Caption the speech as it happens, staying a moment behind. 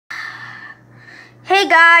Hey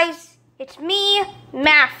guys, it's me,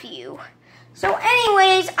 Matthew. So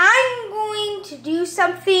anyways, I'm going to do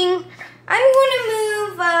something. I'm going to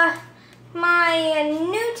move my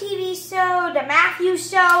new TV show, The Matthew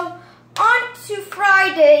Show, onto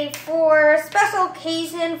Friday for a special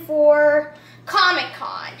occasion for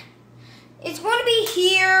Comic-Con. It's going to be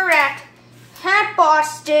here at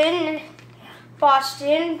Boston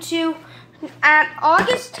at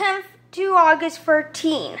August 10th to August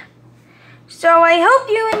 13th. So I hope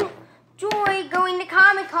you enjoy going to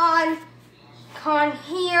Comic-Con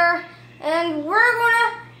here, and we're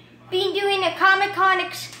gonna be doing a Comic-Con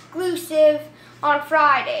exclusive on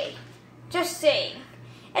Friday. Just saying.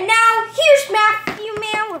 And now here's Matthew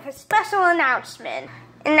Man with a special announcement.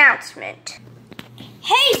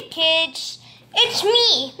 Hey kids, it's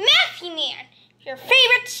me, Matthew Man, your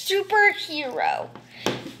favorite superhero.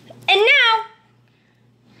 And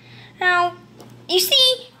now you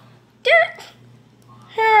see,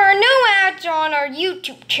 there are no ads on our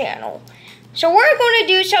YouTube channel. So we're going to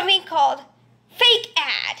do something called fake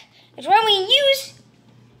ad. It's when we use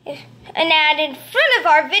an ad in front of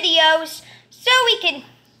our videos so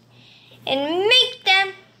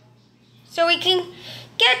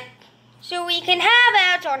we can have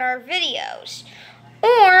ads on our videos.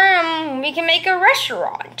 Or we can make a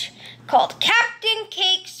restaurant called Captain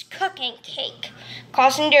Cake's Cooking Cake.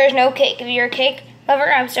 Caution, there is no cake. If you're a cake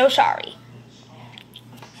lover, I'm so sorry.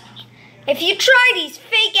 If you try these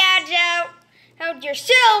fake ads out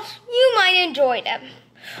yourself, you might enjoy them.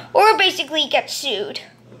 Or basically get sued.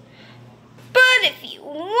 But if you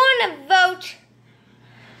want to vote,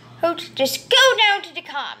 just go down to the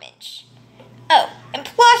comments. Oh, and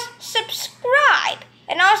plus subscribe.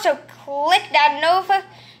 And also click that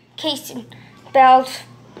notification bell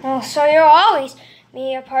so you'll always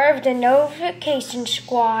be a part of the notification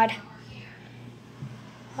squad.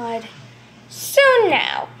 So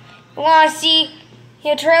now, you want to see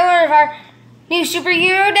the trailer of our new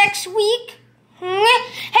superhero next week?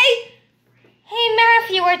 Hey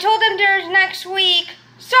Matthew, I told him there's next week.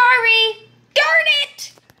 Sorry, darn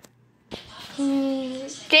it!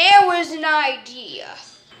 There was an idea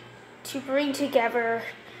to bring together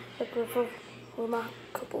a group of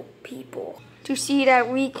remarkable people to see that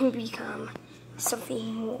we can become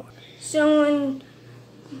something more. So when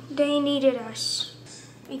they needed us,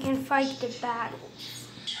 we can fight the battles.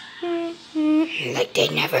 Like they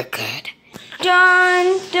never could.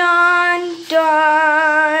 Dun, dun,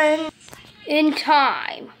 dun. In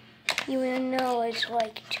time, you will know what it's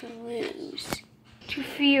like to lose. To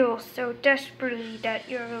feel so desperately that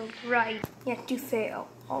you're right, yet to fail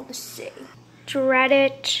all the same. Dread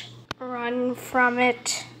it, run from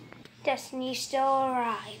it. Destiny still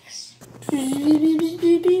arrives.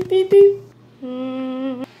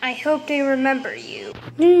 I hope they remember you.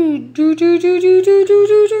 Dun, dun, dun, dun,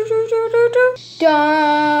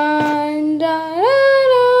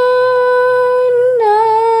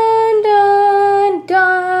 dun,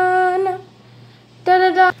 dun,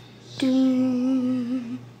 dun, dun.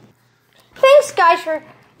 Thanks guys for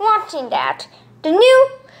watching that. The new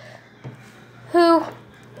Who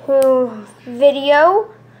video,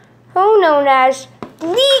 known as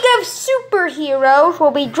League of Superheroes,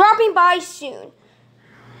 will be dropping by soon.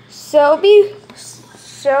 So be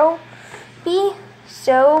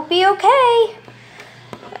okay.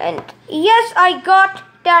 And yes, I got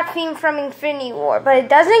that theme from Infinity War, but it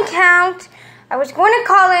doesn't count. I was going to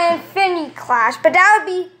call it Infinity Clash, but that would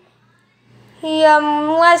be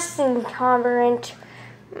less than competent.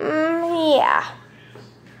 Yeah.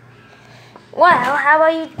 Well, how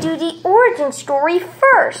about you do the origin story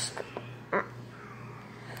first?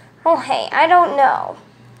 Oh, hey, I don't know.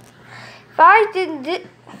 If I did it,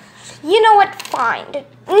 you know what? Fine.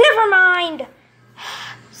 Never mind.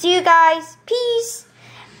 See you guys. Peace.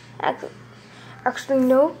 Actually,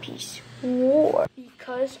 no peace. War.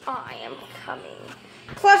 Because I am coming.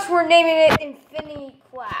 Plus, we're naming it Infinity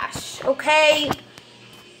Clash. Okay?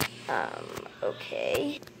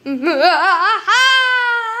 Okay.